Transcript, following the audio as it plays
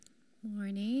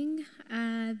Morning.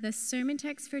 The sermon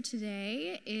text for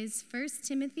today is 1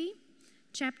 Timothy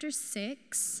chapter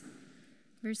 6,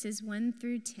 verses 1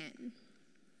 through 10.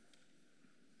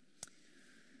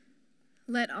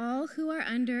 Let all who are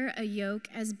under a yoke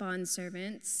as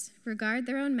bondservants regard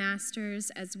their own masters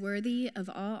as worthy of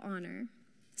all honor,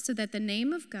 so that the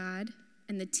name of God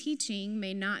and the teaching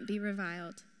may not be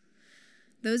reviled.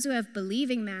 Those who have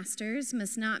believing masters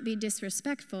must not be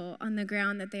disrespectful on the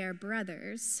ground that they are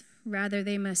brothers. Rather,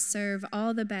 they must serve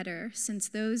all the better, since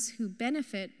those who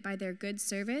benefit by their good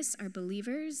service are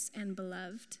believers and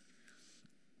beloved.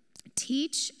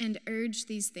 Teach and urge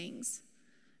these things.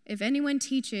 If anyone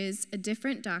teaches a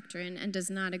different doctrine and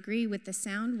does not agree with the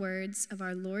sound words of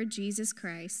our Lord Jesus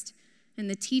Christ and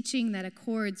the teaching that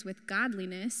accords with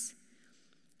godliness,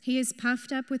 he is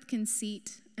puffed up with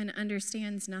conceit and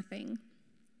understands nothing.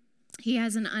 He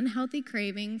has an unhealthy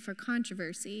craving for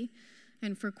controversy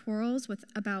and for quarrels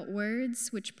about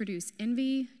words which produce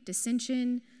envy,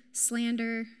 dissension,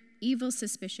 slander, evil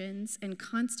suspicions, and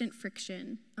constant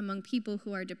friction among people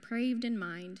who are depraved in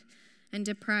mind and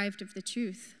deprived of the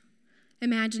truth,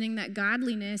 imagining that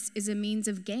godliness is a means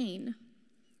of gain.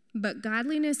 But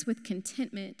godliness with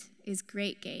contentment is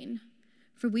great gain,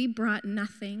 for we brought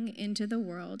nothing into the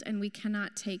world, and we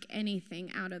cannot take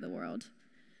anything out of the world.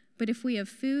 But if we have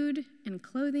food and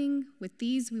clothing, with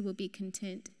these we will be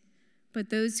content. But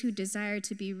those who desire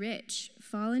to be rich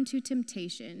fall into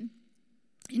temptation,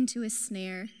 into a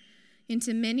snare,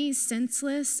 into many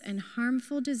senseless and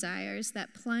harmful desires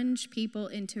that plunge people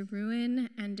into ruin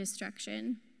and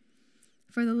destruction.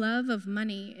 For the love of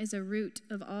money is a root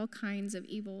of all kinds of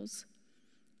evils.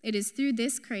 It is through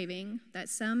this craving that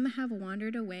some have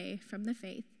wandered away from the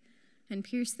faith and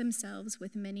pierced themselves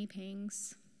with many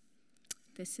pangs.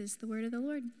 This is the word of the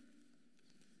Lord.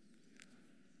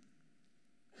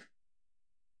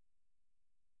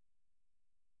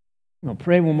 I'll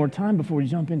pray one more time before we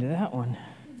jump into that one.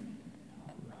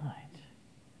 All right.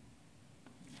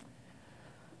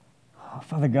 Oh,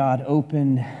 Father God,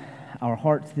 open our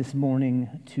hearts this morning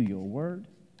to your word.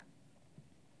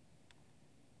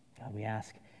 God, we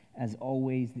ask, as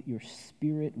always, that your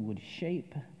Spirit would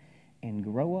shape and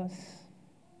grow us.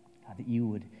 God, that you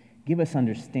would give us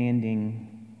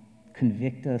understanding,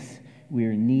 convict us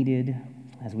where needed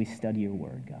as we study your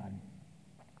word, God,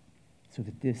 so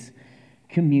that this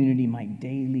community might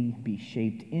daily be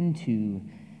shaped into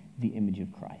the image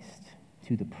of Christ,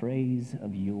 to the praise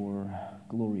of your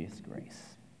glorious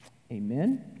grace.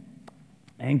 Amen.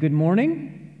 And good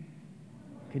morning.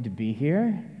 Good to be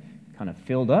here. Kind of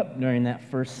filled up during that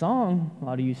first song. A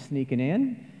lot of you sneaking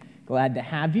in. Glad to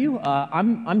have you.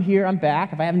 I'm here. I'm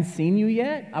back. If I haven't seen you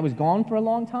yet, I was gone for a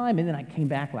long time, and then I came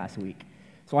back last week.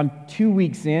 So I'm 2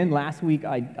 weeks in. Last week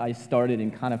I started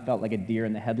and kind of felt like a deer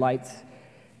in the headlights.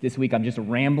 This week, I'm just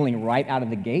rambling right out of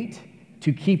the gate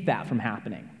to keep that from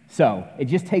happening. So it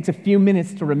just takes a few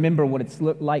minutes to remember what it's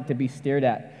like to be stared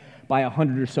at by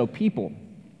 100 or so people.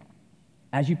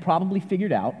 As you probably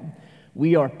figured out,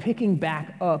 we are picking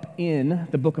back up in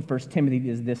the book of 1 Timothy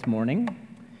this morning,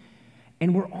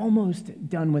 and we're almost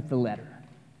done with the letter.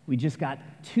 We just got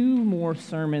 2 more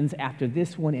sermons after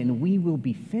this one, and we will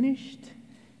be finished,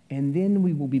 and then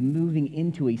we will be moving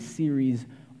into a series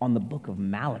on the book of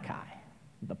Malachi,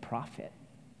 the prophet.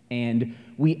 And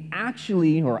I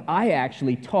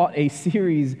actually taught a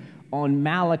series on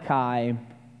Malachi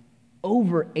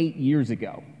over 8 years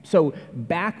ago. So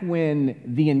back when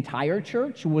the entire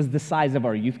church was the size of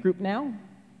our youth group now.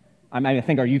 I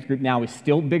think our youth group now is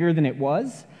still bigger than it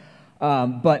was.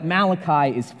 But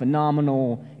Malachi is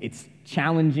phenomenal. It's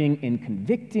challenging and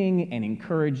convicting and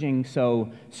encouraging.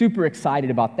 So super excited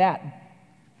about that.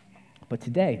 But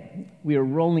today, we are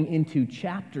rolling into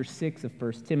chapter 6 of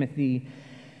 1 Timothy.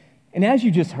 And as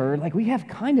you just heard, we have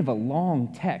kind of a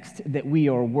long text that we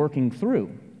are working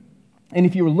through. And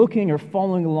if you're looking or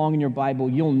following along in your Bible,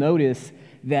 you'll notice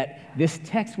that this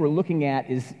text we're looking at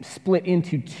is split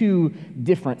into 2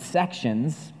 different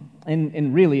sections.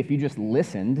 And really, if you just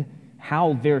listened,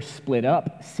 how they're split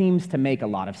up seems to make a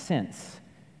lot of sense.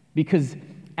 Because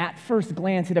at first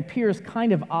glance, it appears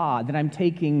kind of odd that I'm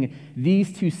taking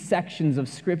these 2 sections of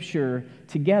Scripture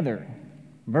together.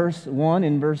 Verse 1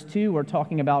 and verse 2 are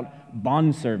talking about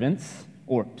bondservants,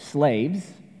 or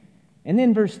slaves. And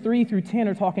then verse 3 through 10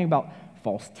 are talking about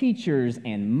false teachers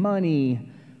and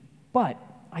money. But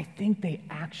I think they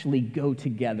actually go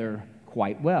together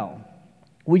quite well.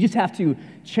 We just have to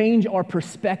change our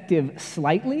perspective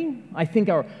slightly. I think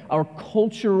our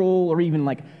cultural or even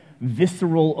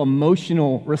visceral,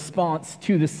 emotional response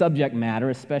to the subject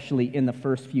matter, especially in the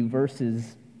first few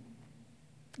verses,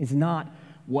 is not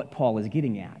what Paul is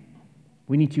getting at.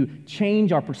 We need to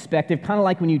change our perspective, kind of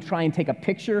like when you try and take a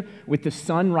picture with the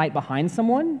sun right behind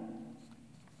someone.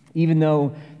 Even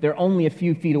though they're only a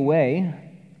few feet away,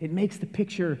 it makes the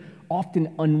picture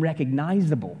often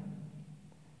unrecognizable.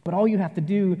 But all you have to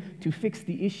do to fix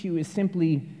the issue is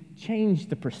simply change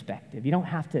the perspective. You don't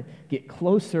have to get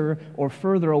closer or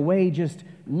further away, just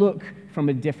look from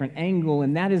a different angle.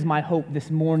 And that is my hope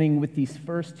this morning with these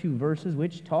first two verses,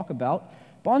 which talk about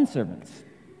bondservants.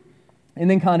 And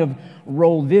then kind of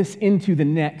roll this into the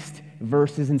next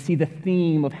verses and see the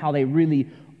theme of how they really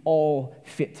all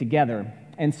fit together.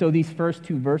 And so these first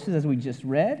two verses, as we just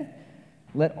read,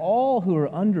 let all who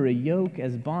are under a yoke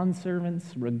as bondservants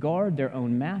regard their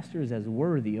own masters as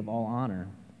worthy of all honor,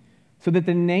 so that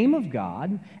the name of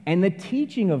God and the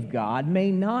teaching of God may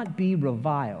not be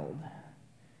reviled.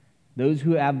 Those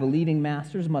who have believing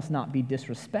masters must not be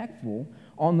disrespectful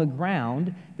on the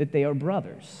ground that they are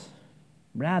brothers.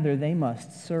 Rather, they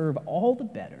must serve all the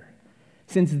better,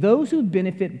 since those who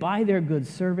benefit by their good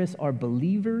service are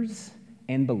believers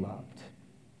and beloved.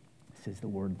 This is the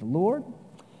word of the Lord.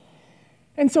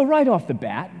 And so right off the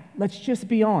bat, let's just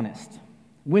be honest.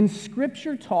 When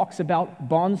Scripture talks about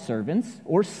bondservants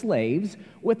or slaves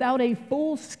without a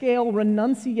full-scale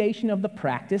renunciation of the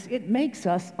practice, it makes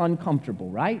us uncomfortable,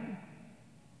 right?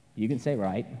 You can say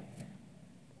right.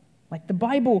 Like the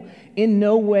Bible in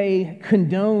no way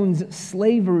condones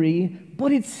slavery,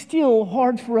 but it's still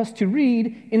hard for us to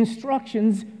read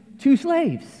instructions to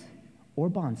slaves or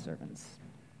bondservants.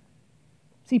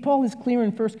 See, Paul is clear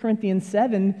in 1 Corinthians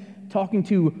 7, talking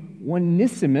to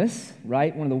Onesimus,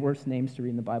 right? One of the worst names to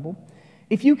read in the Bible.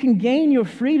 If you can gain your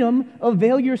freedom,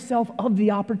 avail yourself of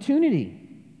the opportunity.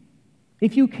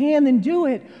 If you can, then do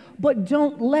it, but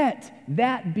don't let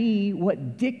that be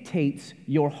what dictates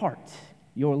your heart,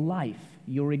 your life,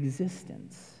 your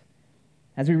existence.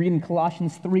 As we read in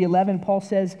Colossians 3:11, Paul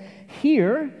says,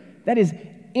 here, that is,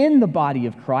 in the body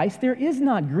of Christ, there is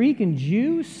not Greek and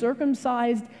Jew,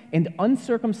 circumcised and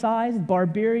uncircumcised,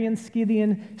 barbarian,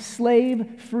 Scythian,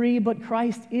 slave, free, but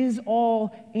Christ is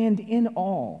all and in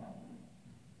all.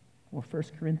 Or 1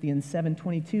 Corinthians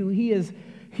 7:22,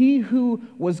 he who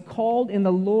was called in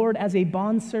the Lord as a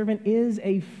bondservant is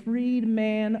a freed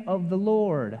man of the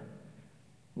Lord.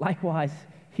 Likewise,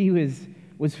 he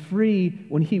was free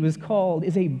when he was called,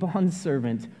 is a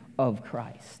bondservant of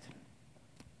Christ.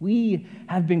 We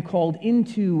have been called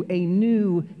into a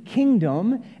new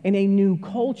kingdom and a new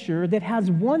culture that has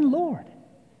one Lord,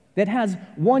 that has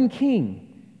one King,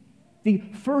 the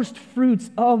first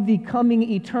fruits of the coming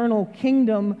eternal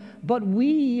kingdom. But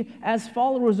we, as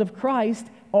followers of Christ,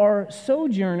 are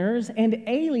sojourners and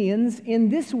aliens in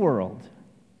this world.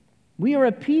 We are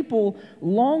a people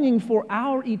longing for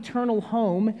our eternal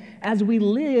home as we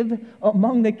live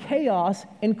among the chaos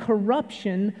and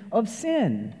corruption of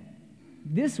sin.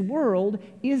 This world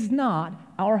is not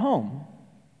our home.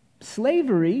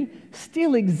 Slavery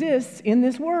still exists in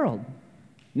this world.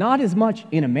 Not as much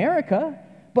in America,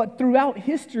 but throughout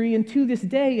history and to this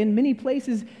day, in many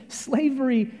places,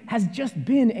 slavery has just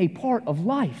been a part of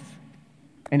life.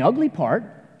 An ugly part.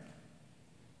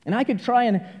 And I could try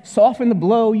and soften the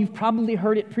blow. You've probably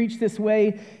heard it preached this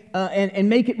way, and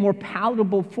make it more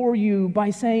palatable for you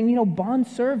by saying,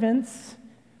 bondservants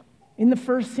in the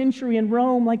first century in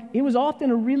Rome, it was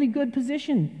often a really good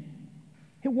position.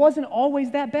 It wasn't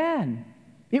always that bad.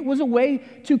 It was a way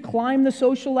to climb the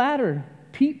social ladder.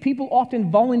 People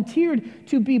often volunteered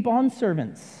to be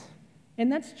bondservants,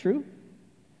 and that's true.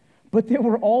 But there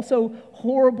were also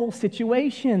horrible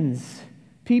situations.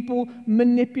 People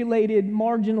manipulated,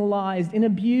 marginalized, and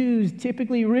abused,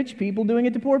 typically rich people doing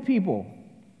it to poor people.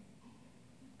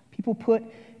 People put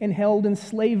and held in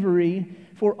slavery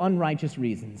for unrighteous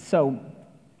reasons. So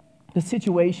the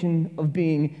situation of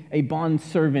being a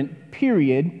bondservant,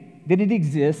 period, that it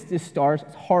exists, is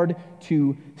hard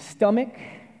to stomach.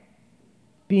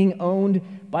 Being owned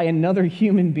by another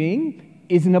human being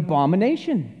is an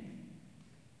abomination.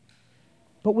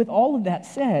 But with all of that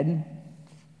said,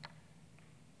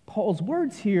 Paul's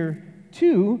words here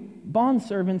to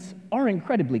bondservants are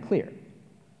incredibly clear.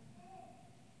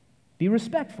 Be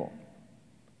respectful,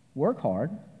 work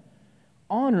hard,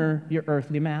 honor your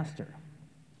earthly master.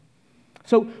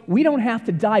 So we don't have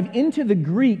to dive into the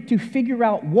Greek to figure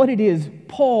out what it is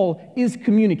Paul is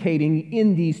communicating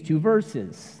in these two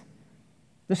verses.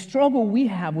 The struggle we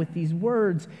have with these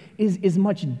words is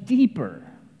much deeper.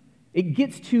 It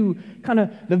gets to kind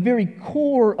of the very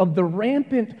core of the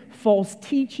rampant false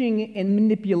teaching and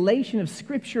manipulation of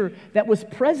Scripture that was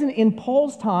present in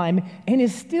Paul's time and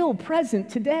is still present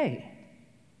today.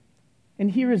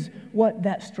 And here is what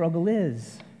that struggle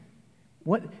is.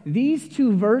 What these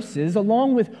two verses,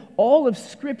 along with all of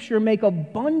Scripture, make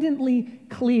abundantly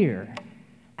clear,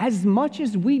 as much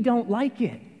as we don't like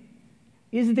it,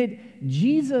 is that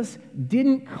Jesus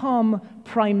didn't come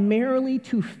primarily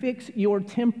to fix your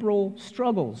temporal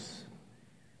struggles.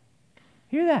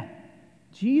 Hear that?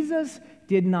 Jesus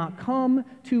did not come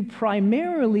to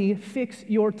primarily fix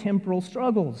your temporal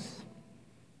struggles.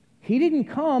 He didn't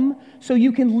come so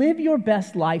you can live your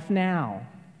best life now.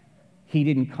 He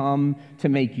didn't come to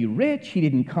make you rich. He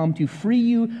didn't come to free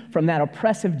you from that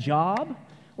oppressive job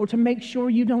or to make sure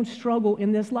you don't struggle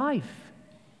in this life.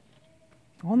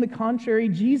 On the contrary,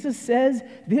 Jesus says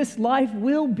this life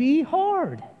will be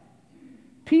hard.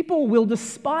 People will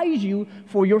despise you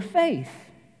for your faith.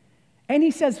 And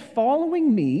he says,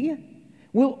 following me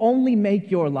will only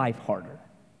make your life harder.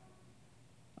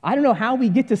 I don't know how we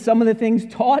get to some of the things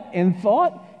taught and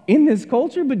thought in this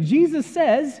culture, but Jesus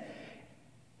says,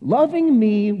 loving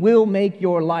me will make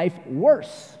your life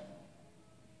worse.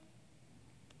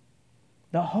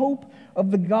 The hope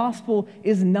of the gospel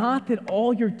is not that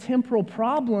all your temporal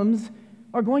problems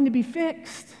are going to be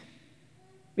fixed.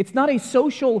 It's not a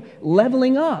social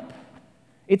leveling up.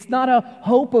 It's not a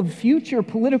hope of future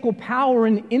political power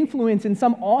and influence in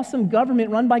some awesome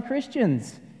government run by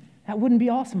Christians. That wouldn't be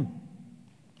awesome.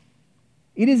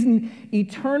 It is an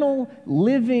eternal,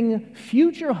 living,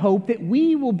 future hope that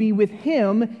we will be with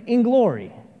Him in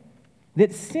glory.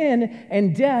 That sin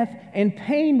and death and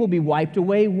pain will be wiped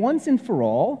away once and for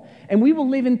all, and we will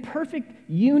live in perfect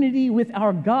unity with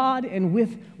our God and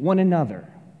with one another.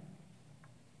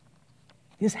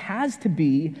 This has to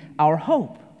be our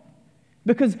hope.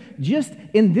 Because just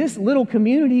in this little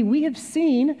community, we have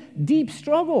seen deep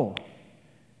struggle.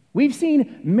 We've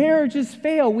seen marriages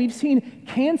fail. We've seen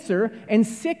cancer and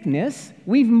sickness.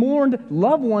 We've mourned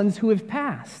loved ones who have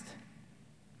passed.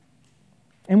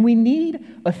 And we need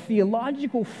a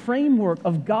theological framework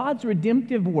of God's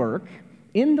redemptive work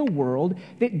in the world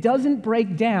that doesn't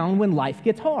break down when life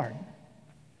gets hard.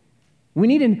 We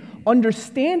need an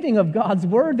understanding of God's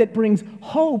word that brings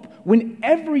hope when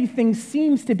everything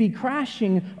seems to be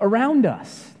crashing around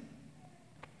us.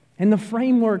 And the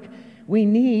framework we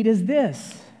need is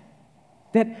this: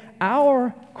 that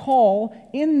our call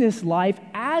in this life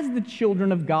as the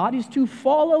children of God is to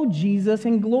follow Jesus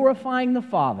in glorifying the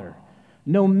Father,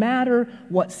 no matter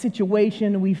what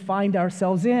situation we find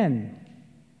ourselves in.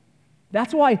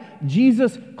 That's why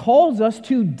Jesus calls us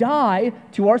to die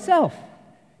to ourselves,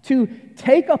 to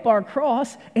take up our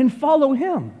cross and follow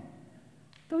Him.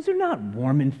 Those are not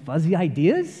warm and fuzzy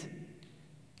ideas.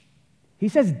 He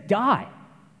says, die.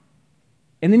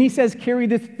 And then He says, carry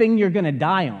this thing you're going to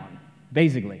die on,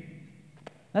 basically.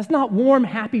 That's not warm,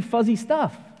 happy, fuzzy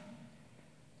stuff.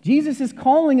 Jesus is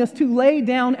calling us to lay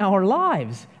down our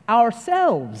lives,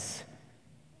 ourselves,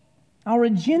 our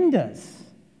agendas,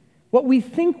 what we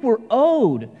think we're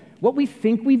owed, what we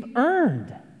think we've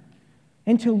earned,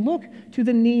 and to look to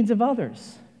the needs of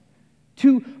others,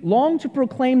 to long to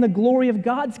proclaim the glory of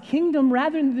God's kingdom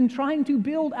rather than trying to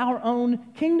build our own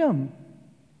kingdom.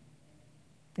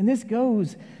 And this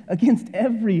goes against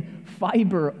every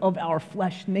fiber of our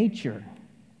flesh nature.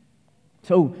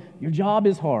 So your job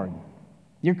is hard.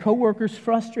 Your coworkers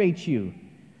frustrate you.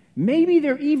 Maybe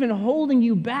they're even holding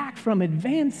you back from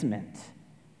advancement.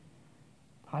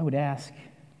 I would ask,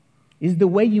 is the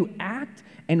way you act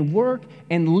and work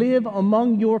and live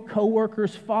among your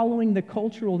coworkers following the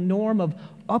cultural norm of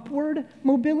upward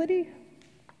mobility?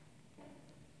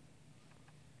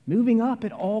 Moving up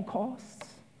at all costs?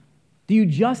 Do you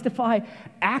justify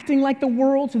acting like the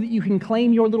world so that you can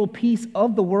claim your little piece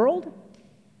of the world?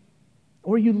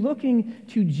 Or are you looking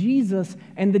to Jesus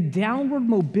and the downward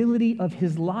mobility of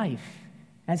His life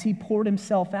as He poured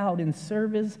Himself out in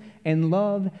service and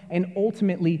love and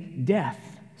ultimately death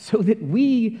so that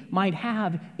we might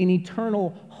have an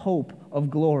eternal hope of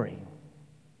glory?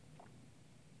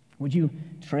 Would you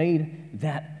trade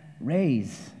that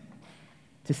raise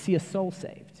to see a soul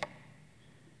saved?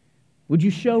 Would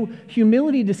you show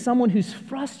humility to someone who's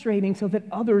frustrating so that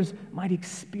others might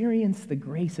experience the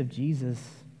grace of Jesus,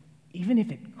 even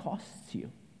if it costs you?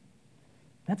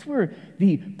 That's where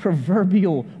the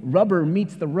proverbial rubber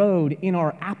meets the road in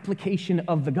our application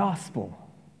of the gospel.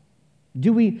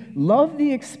 Do we love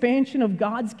the expansion of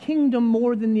God's kingdom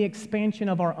more than the expansion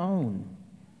of our own?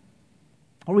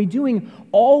 Are we doing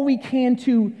all we can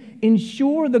to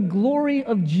ensure the glory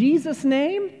of Jesus'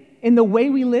 name in the way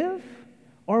we live?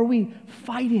 Or are we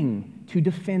fighting to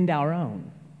defend our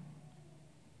own?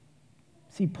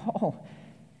 See, Paul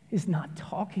is not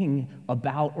talking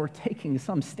about or taking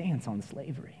some stance on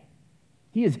slavery.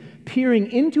 He is peering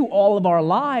into all of our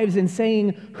lives and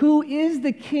saying, who is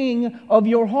the king of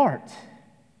your heart?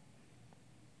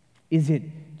 Is it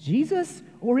Jesus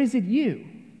or is it you?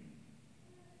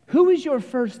 Who is your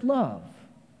first love?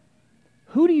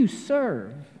 Who do you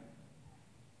serve?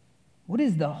 What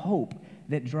is the hope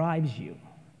that drives you?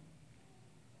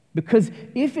 Because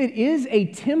if it is a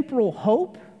temporal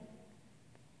hope,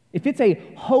 if it's a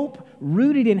hope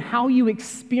rooted in how you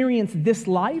experience this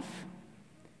life,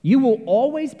 you will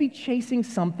always be chasing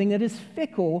something that is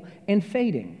fickle and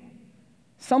fading,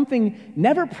 something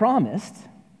never promised,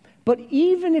 but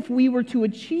even if we were to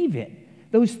achieve it,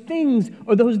 those things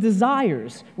or those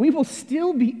desires, we will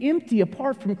still be empty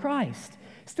apart from Christ,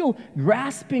 still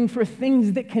grasping for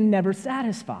things that can never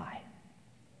satisfy.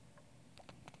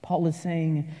 Paul is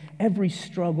saying every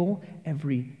struggle,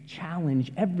 every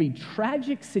challenge, every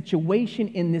tragic situation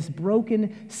in this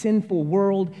broken, sinful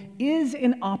world is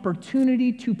an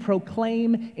opportunity to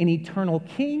proclaim an eternal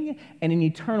king and an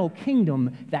eternal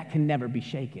kingdom that can never be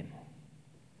shaken.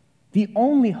 The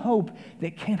only hope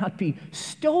that cannot be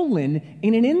stolen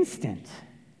in an instant.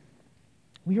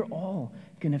 We are all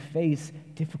going to face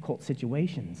difficult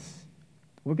situations.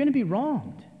 We're going to be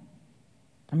wronged.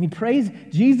 Praise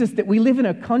Jesus that we live in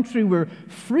a country where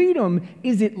freedom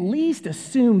is at least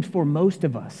assumed for most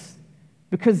of us,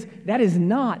 because that is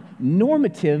not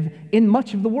normative in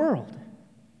much of the world.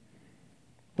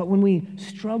 But when we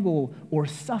struggle or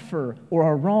suffer or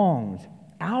are wronged,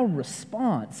 our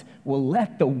response will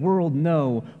let the world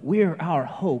know where our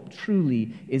hope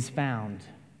truly is found.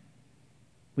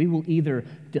 We will either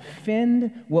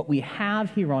defend what we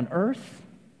have here on earth,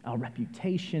 our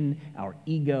reputation, our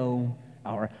ego,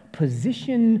 our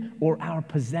position, or our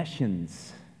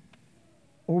possessions,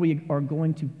 or we are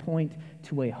going to point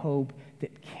to a hope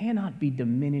that cannot be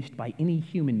diminished by any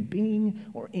human being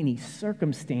or any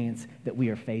circumstance that we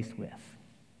are faced with.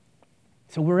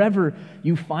 So wherever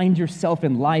you find yourself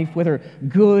in life, whether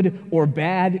good or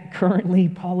bad currently,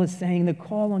 Paul is saying the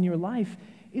call on your life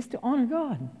is to honor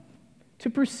God,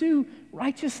 to pursue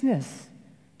righteousness,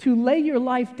 to lay your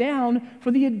life down for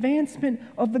the advancement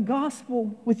of the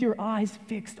gospel with your eyes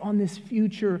fixed on this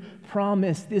future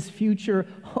promise, this future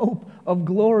hope of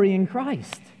glory in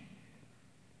Christ.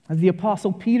 As the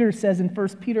Apostle Peter says in 1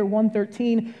 Peter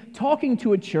 1:13, talking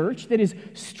to a church that is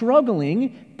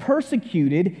struggling,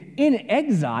 persecuted, in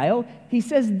exile, he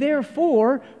says,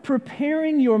 therefore,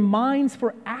 preparing your minds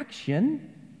for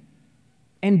action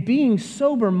and being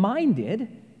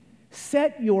sober-minded,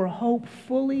 set your hope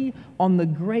fully on the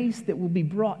grace that will be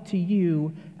brought to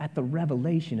you at the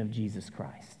revelation of Jesus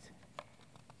Christ.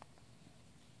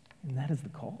 And that is the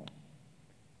call.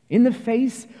 In the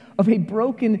face of a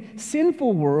broken,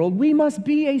 sinful world, we must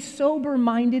be a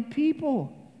sober-minded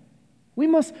people. We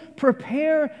must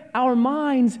prepare our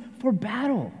minds for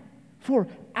battle, for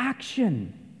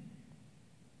action.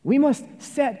 We must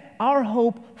set our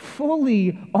hope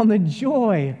fully on the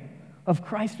joy of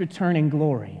Christ's return in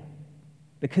glory.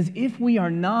 Because if we are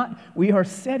not, we are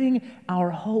setting our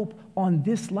hope on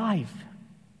this life,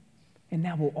 and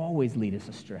that will always lead us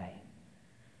astray.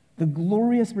 The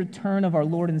glorious return of our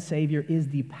Lord and Savior is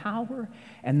the power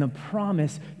and the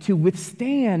promise to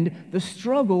withstand the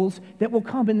struggles that will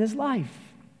come in this life.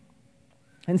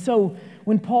 And so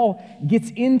when Paul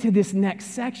gets into this next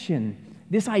section,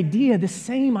 this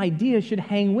same idea should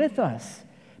hang with us,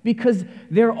 because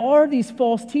there are these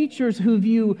false teachers who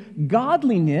view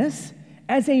godliness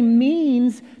as a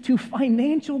means to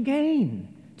financial gain,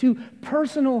 to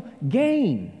personal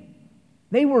gain.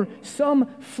 They were some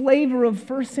flavor of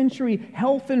first century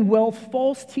health and wealth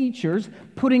false teachers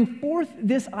putting forth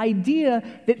this idea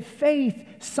that faith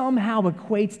somehow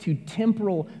equates to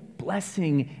temporal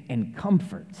blessing and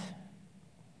comfort.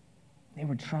 They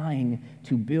were trying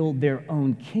to build their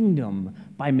own kingdom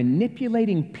by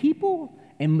manipulating people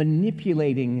and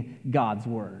manipulating God's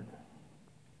word.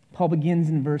 Paul begins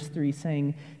in verse 3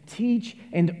 saying, teach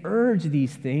and urge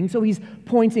these things. So he's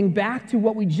pointing back to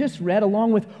what we just read,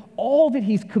 along with all that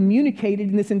he's communicated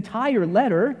in this entire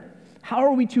letter. How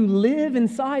are we to live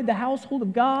inside the household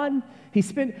of God? He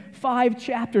spent 5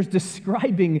 chapters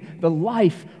describing the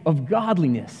life of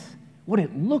godliness, what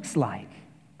it looks like.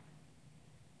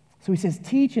 So he says,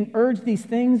 teach and urge these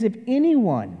things. If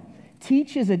anyone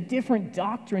teaches a different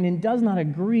doctrine and does not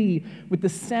agree with the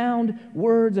sound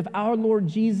words of our Lord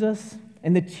Jesus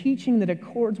and the teaching that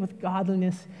accords with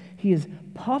godliness, he is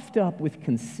puffed up with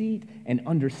conceit and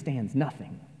understands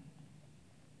nothing.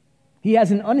 He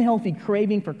has an unhealthy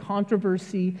craving for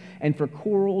controversy and for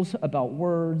quarrels about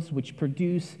words, which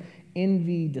produce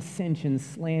envy, dissension,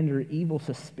 slander, evil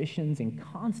suspicions, and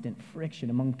constant friction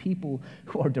among people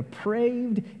who are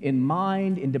depraved in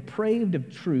mind and depraved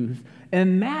of truth,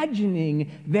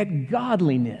 imagining that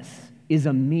godliness is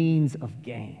a means of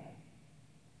gain.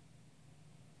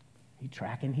 Are you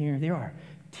tracking here? There are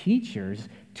teachers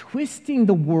twisting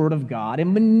the word of God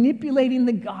and manipulating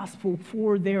the gospel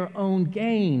for their own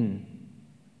gain,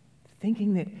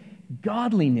 thinking that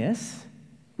godliness,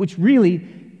 which really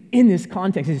in this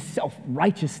context is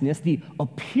self-righteousness, the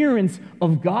appearance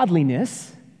of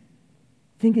godliness,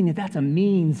 thinking that that's a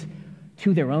means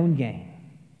to their own gain,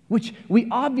 which we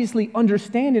obviously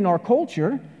understand in our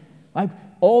culture, like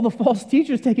all the false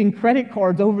teachers taking credit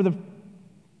cards over the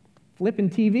flipping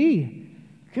TV.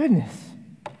 Goodness,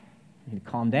 I need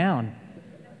to calm down.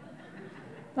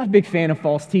 Not a big fan of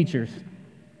false teachers.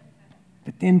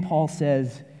 But then Paul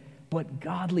says, but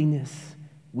godliness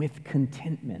with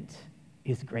contentment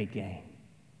is great gain.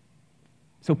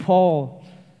 So Paul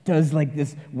does like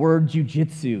this word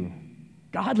jujitsu.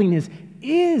 Godliness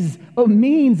is a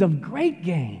means of great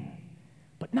gain,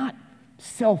 but not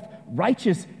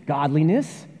self-righteous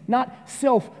godliness, not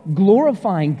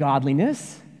self-glorifying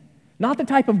godliness, not the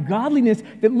type of godliness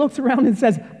that looks around and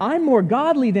says, I'm more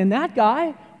godly than that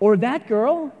guy or that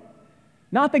girl.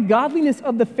 Not the godliness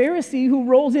of the Pharisee who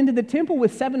rolls into the temple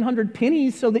with 700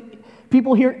 pennies so that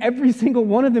people hear every single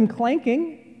one of them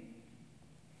clanking.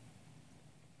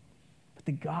 But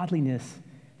the godliness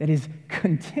that is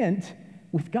content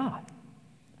with God.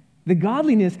 The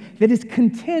godliness that is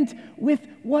content with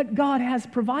what God has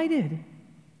provided.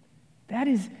 That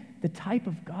is the type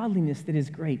of godliness that is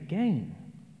great gain.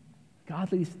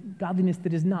 Godliness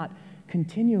that is not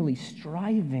continually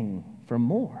striving for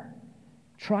more,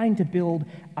 trying to build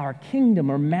our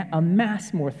kingdom or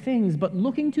amass more things, but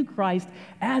looking to Christ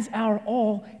as our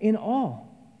all in all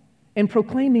and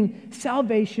proclaiming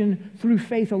salvation through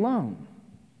faith alone.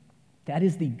 That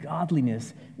is the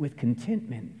godliness with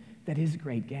contentment that is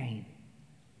great gain.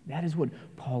 That is what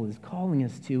Paul is calling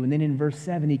us to. And then in verse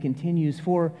 7 he continues,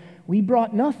 for we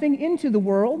brought nothing into the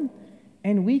world,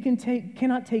 and we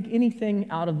cannot take anything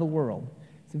out of the world.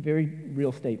 It's a very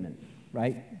real statement,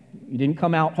 right? You didn't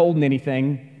come out holding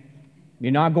anything.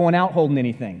 You're not going out holding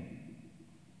anything.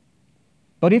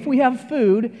 But if we have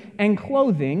food and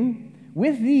clothing,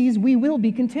 with these we will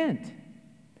be content.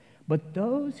 But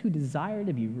those who desire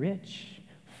to be rich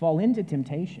fall into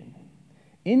temptation,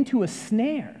 into a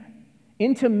snare,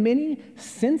 into many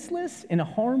senseless and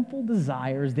harmful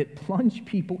desires that plunge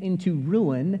people into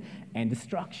ruin and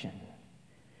destruction.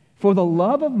 For the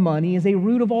love of money is a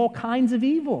root of all kinds of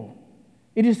evil.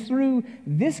 It is through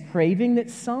this craving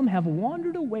that some have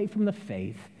wandered away from the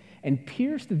faith and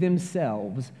pierced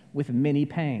themselves with many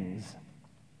pangs.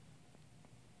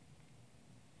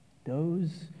 Those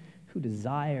who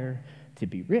desire to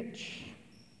be rich,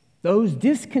 those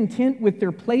discontent with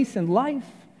their place in life,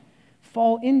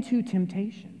 fall into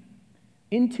temptation,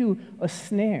 into a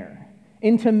snare,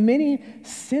 into many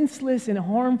senseless and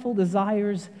harmful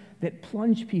desires that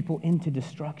plunge people into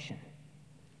destruction.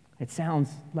 It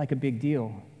sounds like a big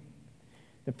deal.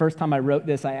 The first time I wrote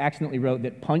this, I accidentally wrote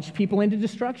that punch people into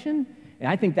destruction, and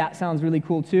I think that sounds really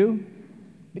cool too.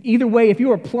 But either way, if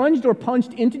you are plunged or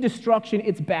punched into destruction,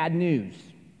 it's bad news.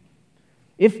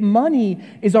 If money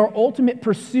is our ultimate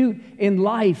pursuit in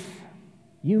life,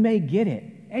 you may get it,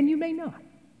 and you may not.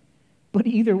 But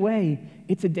either way,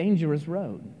 it's a dangerous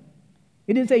road.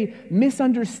 It is a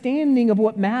misunderstanding of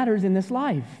what matters in this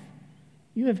life.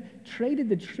 You have traded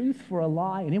the truth for a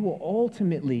lie, and it will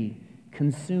ultimately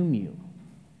consume you.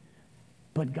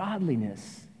 But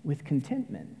godliness with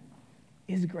contentment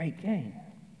is great gain.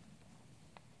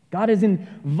 God has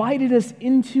invited us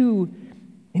into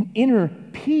an inner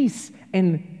peace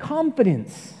and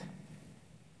confidence,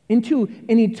 into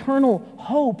an eternal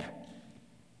hope,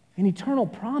 an eternal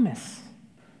promise.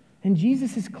 And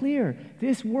Jesus is clear,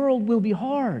 this world will be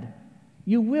hard.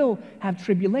 You will have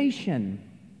tribulation.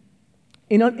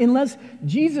 And unless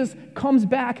Jesus comes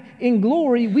back in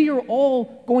glory, we are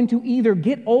all going to either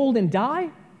get old and die,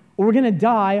 or we're going to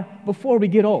die before we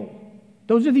get old.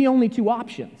 Those are the only two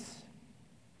options.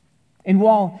 And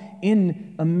while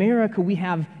in America we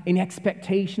have an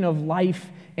expectation of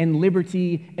life and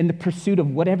liberty and the pursuit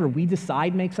of whatever we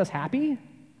decide makes us happy,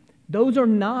 those are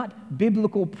not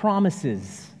biblical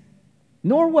promises,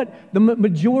 nor what the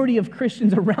majority of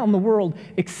Christians around the world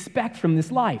expect from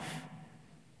this life.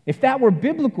 If that were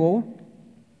biblical,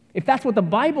 if that's what the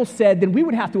Bible said, then we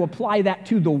would have to apply that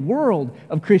to the world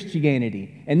of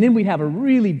Christianity, and then we'd have a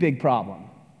really big problem.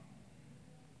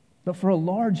 But for a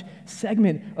large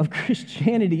segment of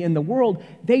Christianity in the world,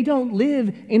 they don't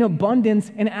live in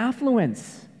abundance and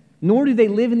affluence. nor do they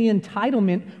live in the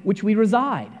entitlement which we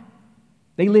reside.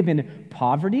 They live in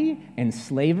poverty and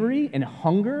slavery and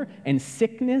hunger and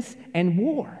sickness and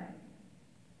war.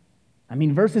 I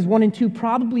mean, verses 1 and 2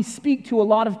 probably speak to a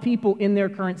lot of people in their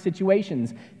current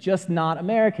situations, just not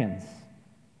Americans.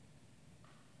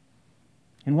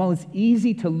 And while it's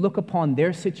easy to look upon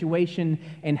their situation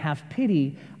and have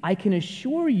pity, I can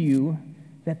assure you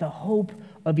that the hope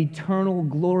of eternal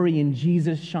glory in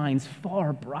Jesus shines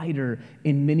far brighter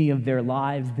in many of their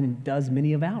lives than it does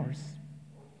many of ours,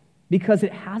 because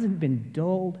it hasn't been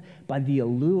dulled by the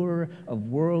allure of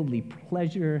worldly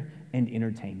pleasure and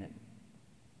entertainment.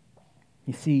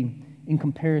 You see, in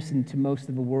comparison to most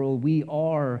of the world, we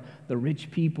are the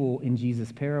rich people in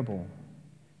Jesus' parable.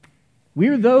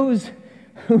 We're those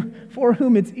for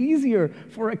whom it's easier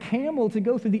for a camel to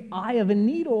go through the eye of a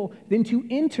needle than to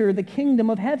enter the kingdom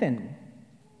of heaven.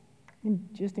 And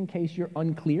just in case you're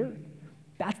unclear,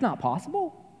 that's not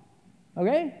possible,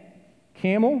 okay?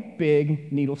 Camel,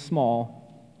 big, needle,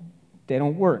 small. They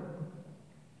don't work.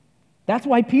 That's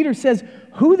why Peter says,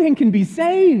 who then can be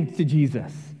saved to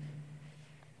Jesus?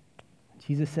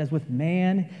 Jesus says, with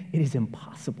man, it is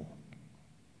impossible.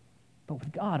 But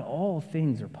with God, all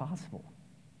things are possible.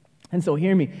 And so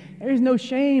hear me, there's no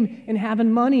shame in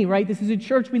having money, right? This is a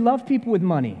church, we love people with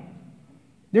money.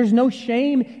 There's no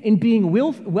shame in being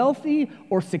wealthy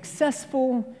or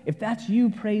successful. If that's you,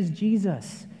 praise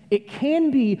Jesus. It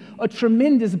can be a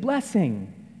tremendous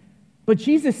blessing. But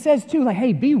Jesus says too, like,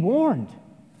 hey, be warned,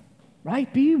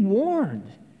 right? Be warned.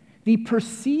 The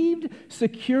perceived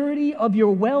security of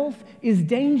your wealth is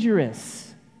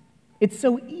dangerous. It's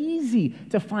so easy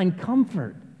to find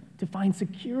comfort, to find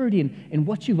security in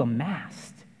what you've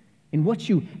amassed, in what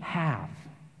you have.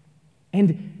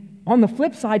 And on the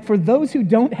flip side, for those who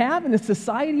don't have, in a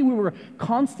society where we're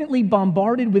constantly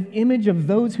bombarded with image of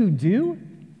those who do,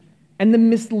 and the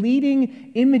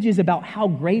misleading images about how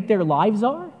great their lives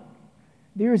are,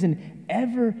 there is an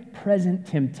ever-present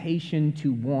temptation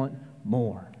to want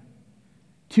more,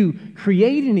 to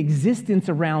create an existence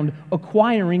around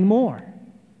acquiring more,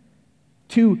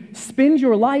 to spend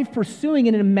your life pursuing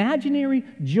an imaginary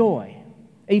joy,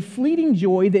 a fleeting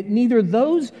joy that neither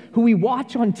those who we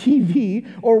watch on TV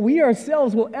or we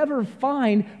ourselves will ever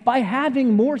find by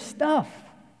having more stuff.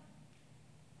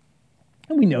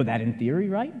 And we know that in theory,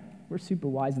 right? We're super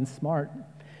wise and smart.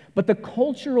 But the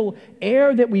cultural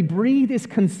air that we breathe is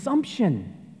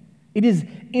consumption. It is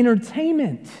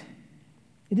entertainment.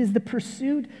 It is the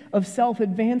pursuit of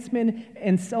self-advancement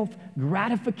and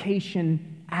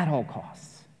self-gratification at all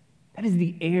costs. That is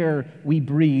the air we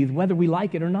breathe, whether we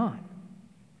like it or not.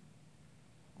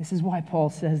 This is why Paul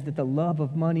says that the love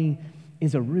of money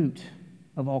is a root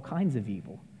of all kinds of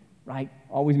evil, right?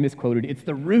 Always misquoted. It's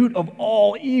the root of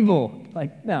all evil.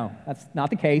 Like, no, that's not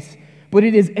the case. But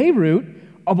it is a root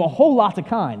of a whole lot of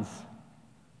kinds.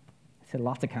 I said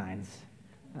lots of kinds.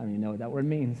 I don't even know what that word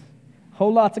means.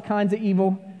 Whole lots of kinds of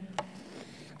evil.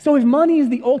 So if money is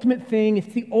the ultimate thing,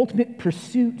 it's the ultimate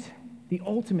pursuit, the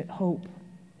ultimate hope,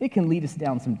 it can lead us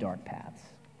down some dark paths.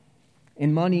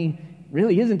 And money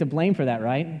really isn't to blame for that,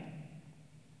 right?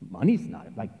 Money's not,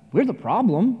 like, we're the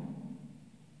problem.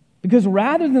 Because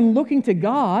rather than looking to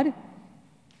God,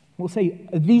 we'll say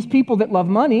these people that love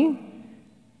money,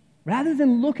 rather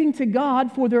than looking to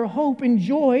God for their hope and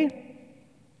joy,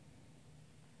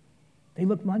 they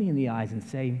look money in the eyes and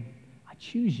say, I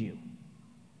choose you.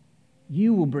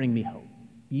 You will bring me hope.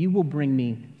 You will bring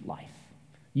me life.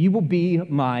 You will be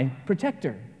my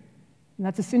protector. And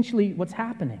that's essentially what's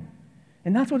happening.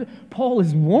 And that's what Paul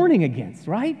is warning against,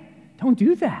 right? Don't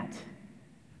do that.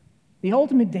 The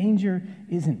ultimate danger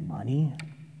isn't money.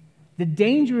 The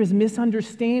danger is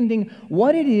misunderstanding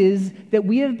what it is that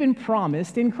we have been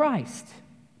promised in Christ.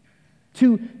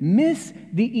 To miss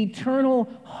the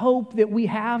eternal hope that we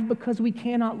have because we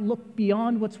cannot look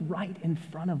beyond what's right in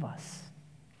front of us.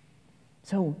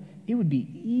 So it would be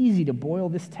easy to boil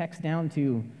this text down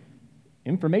to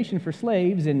information for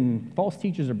slaves and false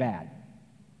teachers are bad.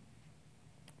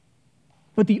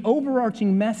 But the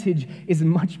overarching message is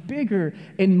much bigger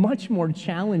and much more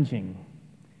challenging.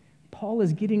 Paul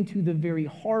is getting to the very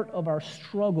heart of our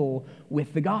struggle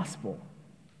with the gospel.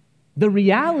 The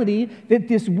reality that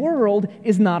this world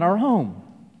is not our home,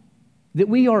 that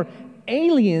we are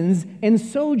aliens and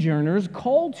sojourners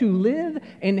called to live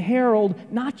and herald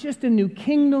not just a new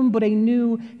kingdom, but a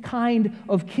new kind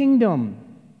of kingdom,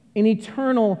 an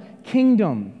eternal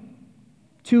kingdom,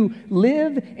 to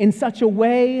live in such a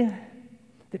way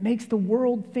that makes the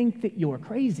world think that you're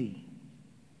crazy,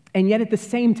 and yet at the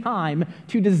same time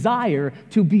to desire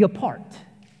to be a part.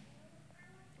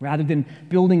 Rather than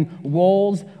building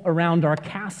walls around our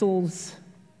castles,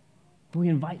 We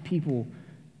invite people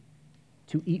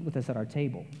to eat with us at our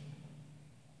table.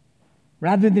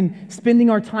 Rather than spending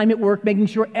our time at work making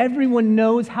sure everyone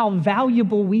knows how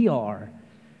valuable we are,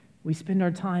 we spend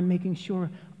our time making sure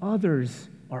others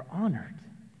are honored.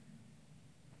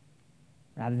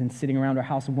 Rather than sitting around our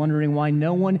house wondering why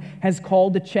no one has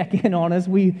called to check in on us,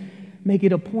 we make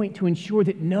it a point to ensure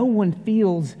that no one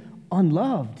feels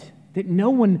unloved, that no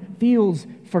one feels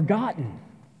forgotten.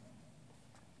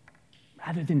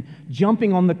 Rather than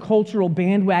jumping on the cultural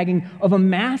bandwagon of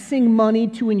amassing money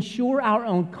to ensure our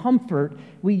own comfort,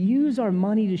 we use our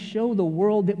money to show the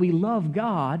world that we love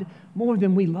God more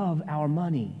than we love our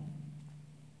money.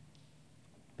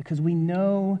 Because we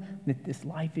know that this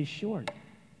life is short.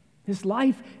 This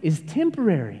life is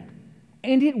temporary,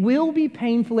 and it will be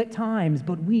painful at times,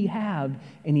 but we have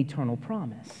an eternal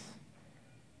promise.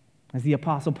 As the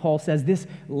Apostle Paul says, this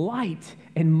light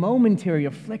and momentary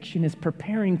affliction is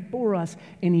preparing for us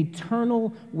an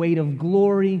eternal weight of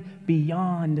glory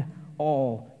beyond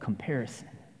all comparison.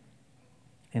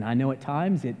 And I know at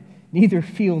times it neither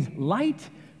feels light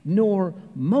nor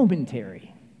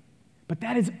momentary. But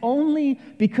that is only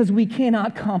because we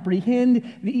cannot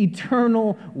comprehend the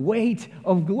eternal weight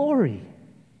of glory.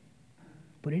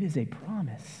 But it is a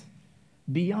promise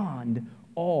beyond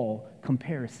all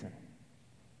comparison.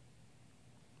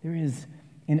 There is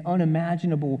an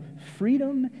unimaginable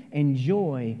freedom and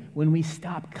joy when we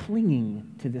stop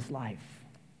clinging to this life.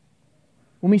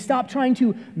 When we stop trying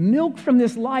to milk from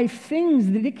this life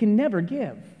things that it can never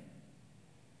give.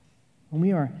 When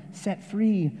we are set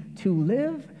free to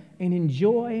live and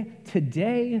enjoy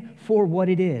today for what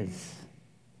it is,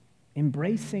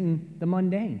 embracing the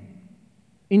mundane,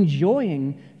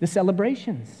 enjoying the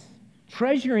celebrations,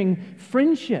 treasuring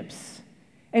friendships,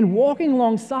 and walking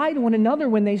alongside one another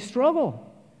when they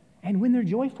struggle and when they're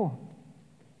joyful.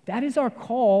 That is our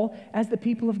call as the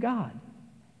people of God,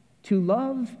 to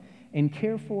love and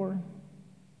care for,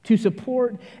 to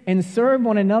support and serve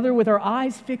one another with our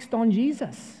eyes fixed on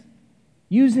Jesus,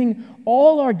 using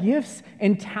all our gifts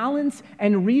and talents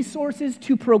and resources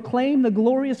to proclaim the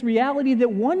glorious reality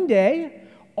that one day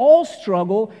all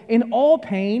struggle and all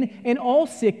pain and all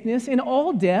sickness and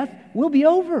all death will be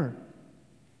over.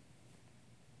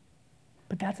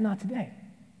 But that's not today.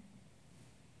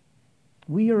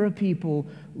 We are a people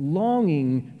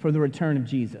longing for the return of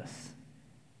Jesus.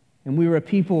 And we are a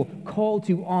people called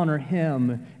to honor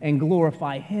him and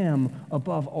glorify him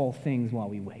above all things while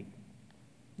we wait.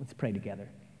 Let's pray together.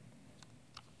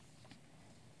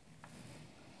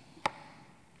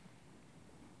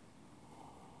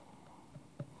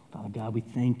 Father God, we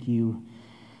thank you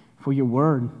for your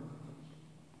word.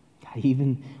 God,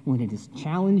 even when it is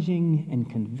challenging and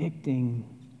convicting,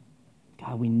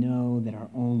 God, we know that our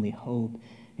only hope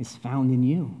is found in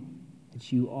you,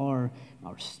 that you are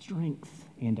our strength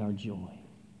and our joy.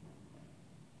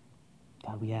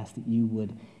 God, we ask that you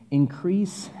would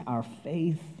increase our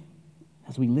faith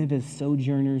as we live as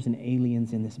sojourners and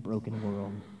aliens in this broken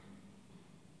world.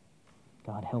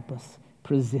 God, help us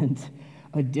present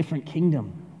a different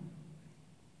kingdom.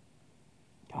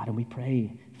 God, and we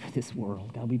pray for this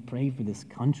world. God, we pray for this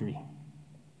country.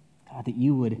 God, that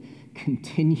you would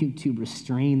continue to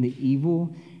restrain the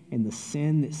evil and the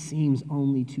sin that seems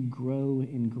only to grow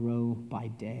and grow by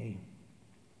day.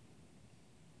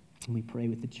 And we pray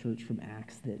with the church from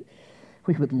Acts that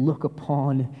we would look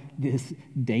upon this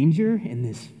danger and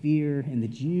this fear, and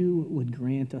that you would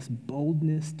grant us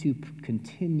boldness to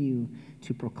continue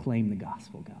to proclaim the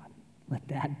gospel, God. Let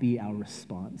that be our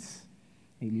response,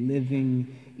 a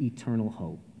living, eternal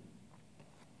hope.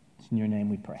 It's in your name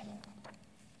we pray.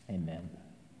 Amen.